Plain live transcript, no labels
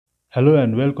Hello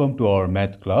and welcome to our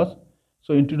math class.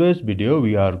 So in today's video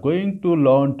we are going to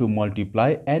learn to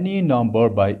multiply any number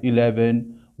by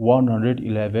 11,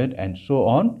 111 and so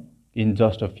on in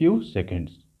just a few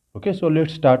seconds. Okay, so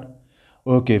let's start.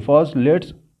 Okay, first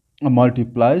let's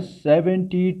multiply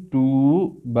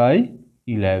 72 by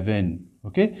 11.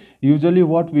 Okay, usually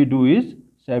what we do is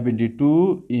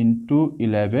 72 into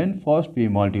 11. First we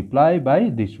multiply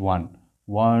by this one.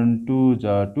 1 2 is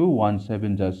 2, 1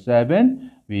 7 is 7.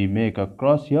 We make a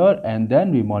cross here and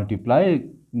then we multiply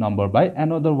number by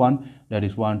another one, that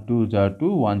is 1 2 is 2,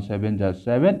 1 7 is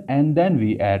 7, and then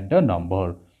we add the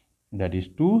number, that is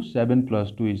 2. 7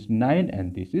 plus 2 is 9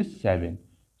 and this is 7.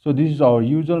 So this is our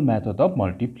usual method of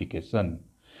multiplication.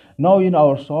 Now in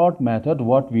our short method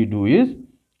what we do is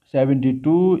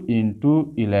 72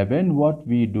 into 11. What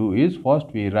we do is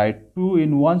first we write 2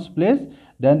 in ones place,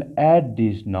 then add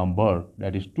this number,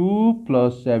 that is 2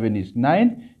 plus 7 is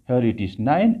 9. Here it is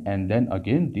 9 and then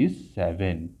again this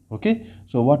 7. Okay,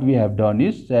 so what we have done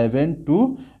is 7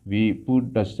 2, we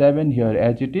put the 7 here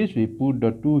as it is, we put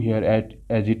the 2 here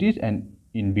as it is, and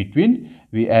in between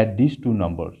we add these two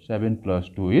numbers. 7 plus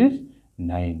 2 is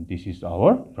 9. This is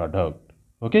our product.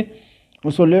 Okay,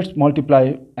 so let's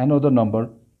multiply another number,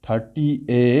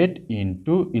 38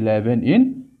 into 11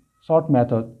 in short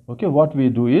method. Okay, what we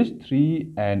do is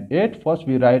 3 and 8. First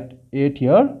we write 8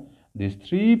 here. This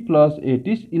 3 plus 8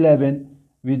 is 11.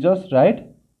 We just write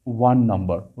one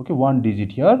number. Okay, one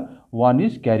digit here. 1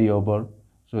 is carryover.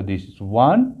 So this is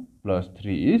 1 plus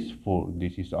 3 is 4.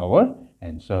 This is our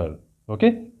answer.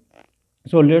 Okay,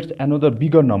 so let's another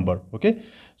bigger number. Okay,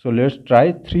 so let's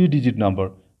try 3-digit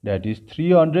number, that is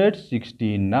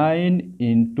 369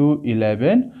 into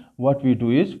 11. What we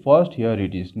do is first here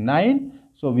it is 9,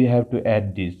 so we have to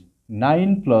add this.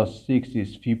 9 plus 6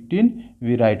 is 15.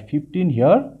 We write 15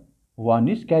 here. 1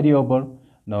 is carryover.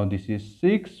 Now this is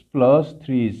 6 plus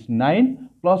 3 is 9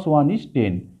 plus 1 is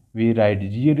 10. We write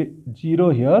 0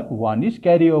 here. 1 is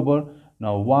carryover.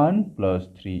 Now 1 plus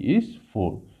 3 is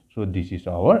 4. So this is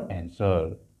our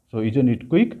answer. So isn't it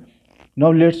quick?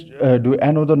 Now let's do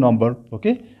another number.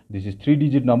 Okay, this is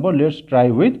 3-digit number. Let's try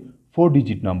with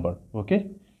 4-digit number. Okay,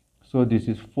 so this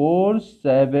is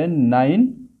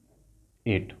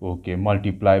 4798. Okay,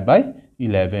 multiply by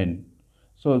 11.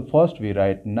 So first we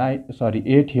write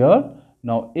 8 here.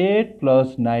 Now 8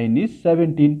 plus 9 is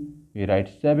 17. We write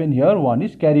 7 here. 1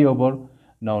 is carryover.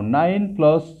 Now 9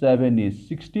 plus 7 is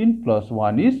 16 plus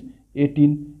 1 is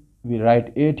 18. We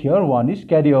write 8 here. 1 is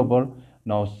carryover.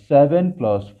 Now 7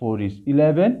 plus 4 is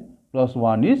 11 plus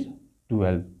 1 is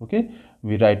 12. Okay,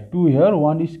 we write 2 here.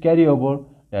 1 is carryover.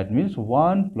 That means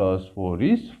 1 plus 4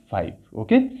 is 5.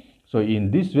 Okay, so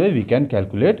in this way we can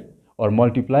calculate or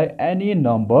multiply any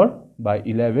number by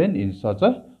 11 in such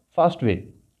a fast way,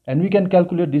 and we can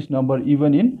calculate this number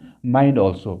even in mind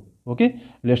also. Okay,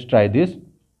 let's try this.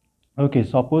 Okay,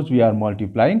 suppose we are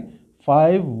multiplying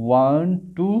 5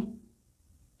 1 2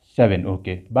 7,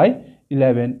 okay, by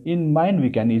 11. In mind we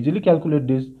can easily calculate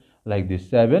this like this.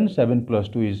 7 plus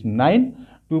 2 is 9,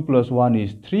 2 plus 1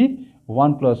 is 3,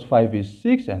 1 plus 5 is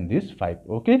 6, and this 5.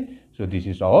 Okay, so this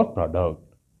is our product.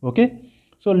 Okay,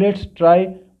 so let's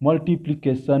try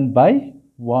multiplication by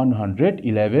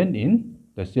 111 in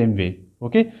the same way.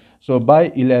 Okay, so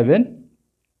by 11,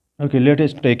 okay, let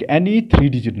us take any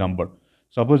 3-digit number.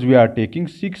 Suppose we are taking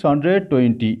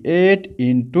 628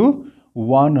 into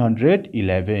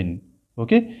 111.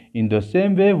 Okay, in the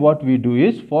same way what we do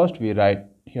is first we write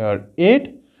here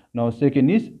 8. Now second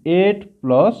is 8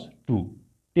 plus 2,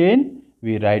 10.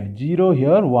 We write 0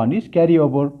 here. 1 is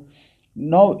carryover.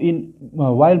 Now in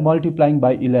while multiplying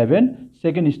by 11,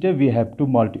 second step we have to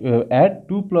add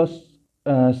 2 plus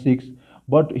 6,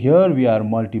 but here we are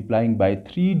multiplying by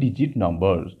 3-digit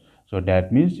numbers. So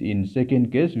that means in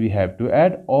second case we have to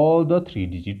add all the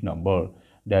 3-digit number.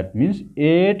 That means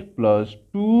 8 plus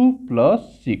 2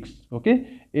 plus 6.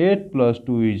 Okay, 8 plus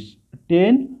 2 is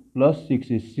 10 plus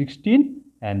 6 is 16,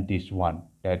 and this one,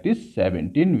 that is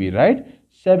 17. We write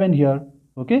 7 here.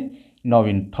 Okay, now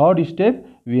in third step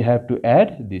we have to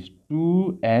add this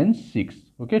 2 and 6.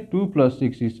 Okay, 2 plus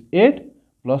 6 is 8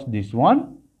 plus this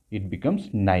one, it becomes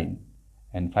 9,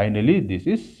 and finally this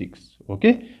is 6.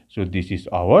 Okay, so this is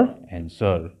our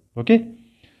answer. Okay,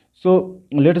 so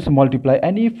let us multiply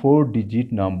any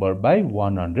 4-digit number by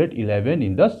 111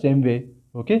 in the same way.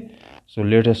 Okay, so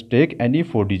let us take any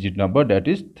 4-digit number, that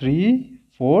is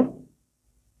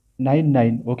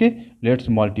 3499. Okay, let's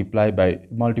multiply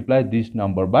this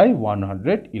number by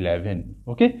 111.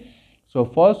 Okay, so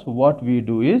first what we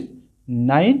do is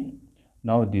 9.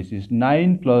 Now this is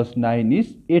 9 plus 9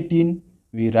 is 18.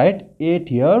 We write 8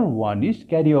 here. 1 is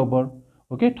carryover.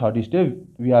 Okay, third step,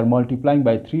 we are multiplying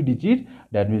by 3 digits.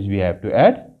 That means we have to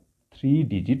add 3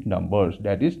 digit numbers.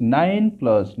 That is 9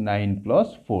 plus 9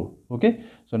 plus 4. Okay,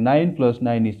 so 9 plus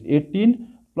 9 is 18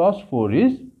 plus 4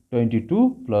 is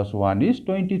 22 plus 1 is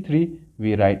 23.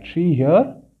 We write 3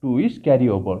 here, 2 is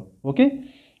carryover. Okay,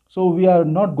 so we are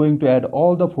not going to add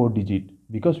all the 4 digits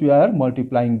because we are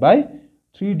multiplying by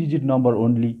 3 digit number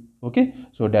only. Okay,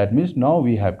 so that means now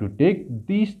we have to take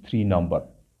these 3 number.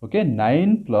 Okay,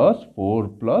 9 plus 4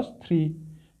 plus 3.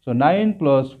 So 9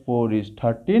 plus 4 is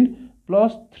 13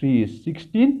 plus 3 is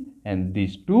 16 and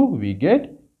these 2 we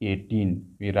get 18.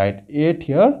 We write 8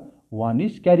 here, 1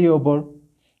 is carryover.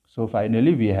 So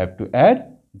finally we have to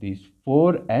add these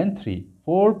 4 and 3.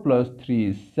 4 plus 3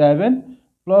 is 7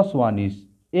 plus 1 is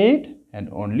 8 and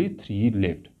only 3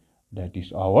 left. That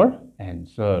is our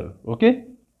answer. Okay,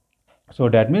 so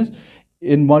that means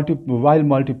while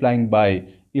multiplying by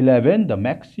 11, the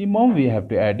maximum we have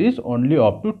to add is only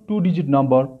up to 2 digit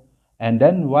number, and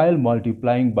then while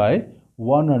multiplying by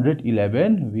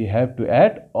 111 we have to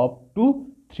add up to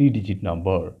 3 digit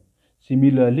number.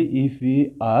 Similarly, if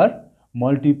we are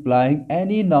multiplying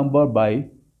any number by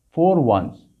 4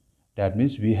 ones, that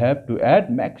means we have to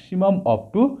add maximum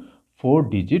up to 4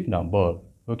 digit number.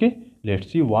 Okay,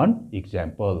 let's see one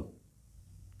example.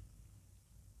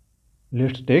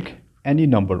 Let's take any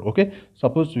number. Okay,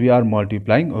 suppose we are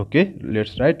multiplying. Okay,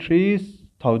 let's write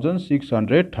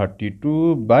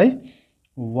 3632 by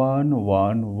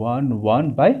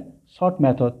 1111 by short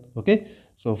method. Okay,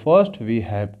 so first we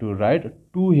have to write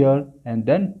 2 here and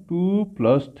then 2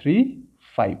 plus 3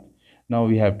 5. Now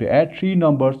we have to add 3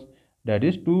 numbers, that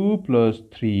is 2 plus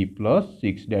 3 plus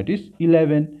 6, that is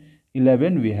 11.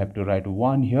 11 we have to write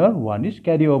 1 here, 1 is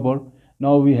carryover.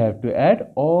 Now we have to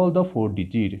add all the 4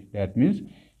 digits. That means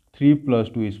 3 plus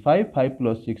 2 is 5, 5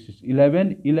 plus 6 is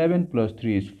 11, 11 plus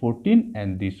 3 is 14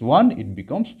 and this one it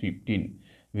becomes 15.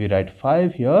 We write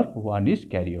 5 here, 1 is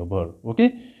carryover.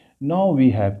 Okay, now we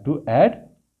have to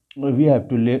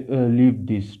leave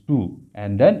this 2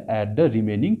 and then add the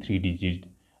remaining 3 digits.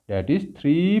 That is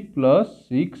 3 plus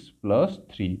 6 plus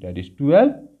 3, that is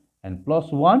 12, and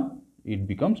plus 1 it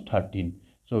becomes 13.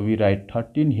 So we write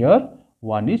 13 here,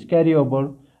 1 is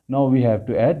carryover. Now we have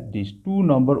to add these 2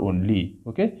 number only.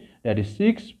 Okay, that is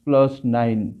 6 plus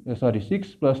 3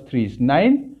 is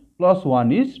 9 plus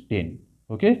 1 is 10.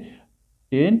 Okay,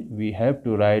 10 we have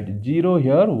to write 0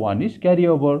 here, 1 is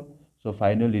carryover. So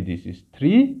finally this is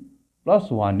 3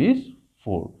 plus 1 is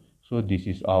 4. So this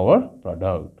is our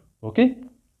product. Okay,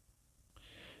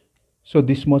 so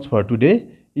this much for today.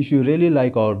 If you really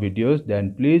like our videos,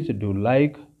 then please do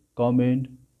like, comment,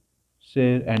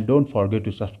 share, and don't forget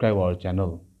to subscribe our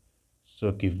channel.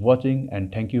 So keep watching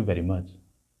and thank you very much.